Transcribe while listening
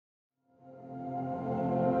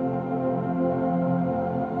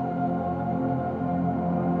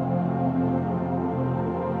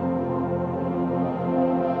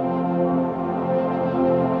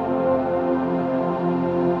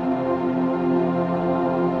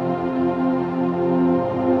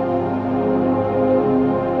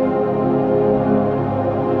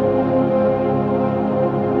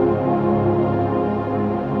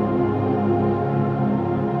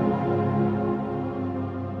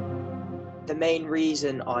The main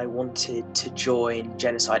reason I wanted to join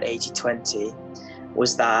Genocide 8020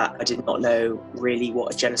 was that I did not know really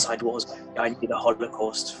what a genocide was. I knew the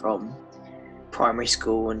Holocaust from primary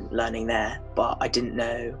school and learning there, but I didn't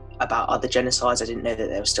know about other genocides. I didn't know that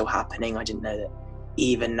they were still happening. I didn't know that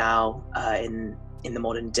even now in the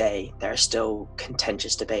modern day, there are still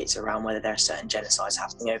contentious debates around whether there are certain genocides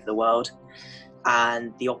happening over the world.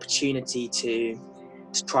 And the opportunity to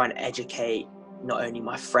try and educate not only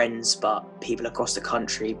my friends, but people across the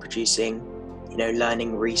country producing,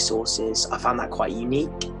 learning resources, I found that quite unique.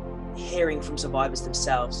 Hearing from survivors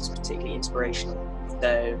themselves is particularly inspirational.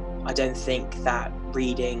 So I don't think that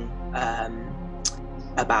reading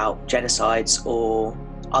about genocides or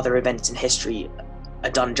other events in history are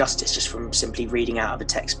done justice just from simply reading out of a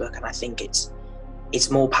textbook. And I think it's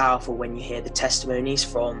more powerful when you hear the testimonies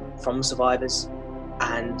from survivors.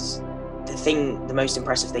 And the most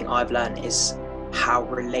impressive thing I've learned is how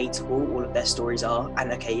relatable all of their stories are.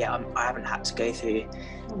 And I haven't had to go through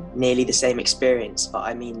nearly the same experience, but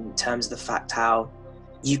I mean, in terms of the fact how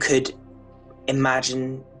you could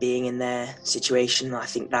imagine being in their situation, I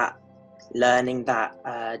think that learning that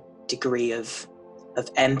degree of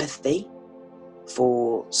empathy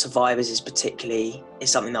for survivors is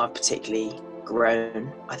something that I've particularly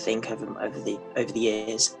grown, I think, over the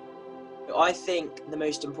years. I think the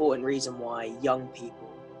most important reason why young people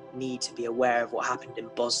need to be aware of what happened in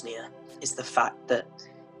Bosnia is the fact that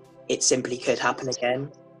it simply could happen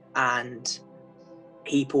again, and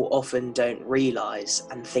people often don't realise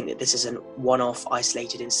and think that this is a one-off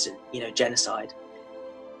isolated incident, genocide.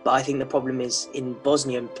 But I think the problem is, in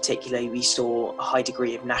Bosnia in particular, we saw a high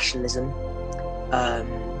degree of nationalism,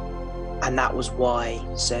 and that was why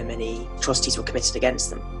so many atrocities were committed against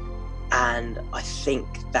them. And I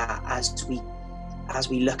think that as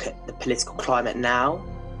we look at the political climate now,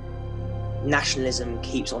 nationalism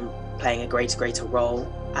keeps on playing a greater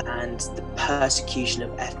role, and the persecution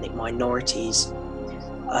of ethnic minorities,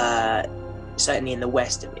 certainly in the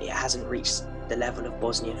West, it hasn't reached the level of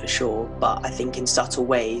Bosnia for sure, but I think in subtle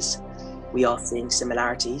ways we are seeing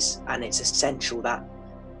similarities, and it's essential that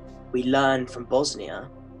we learn from Bosnia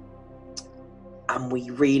and we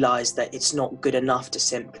realise that it's not good enough to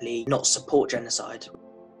simply not support genocide.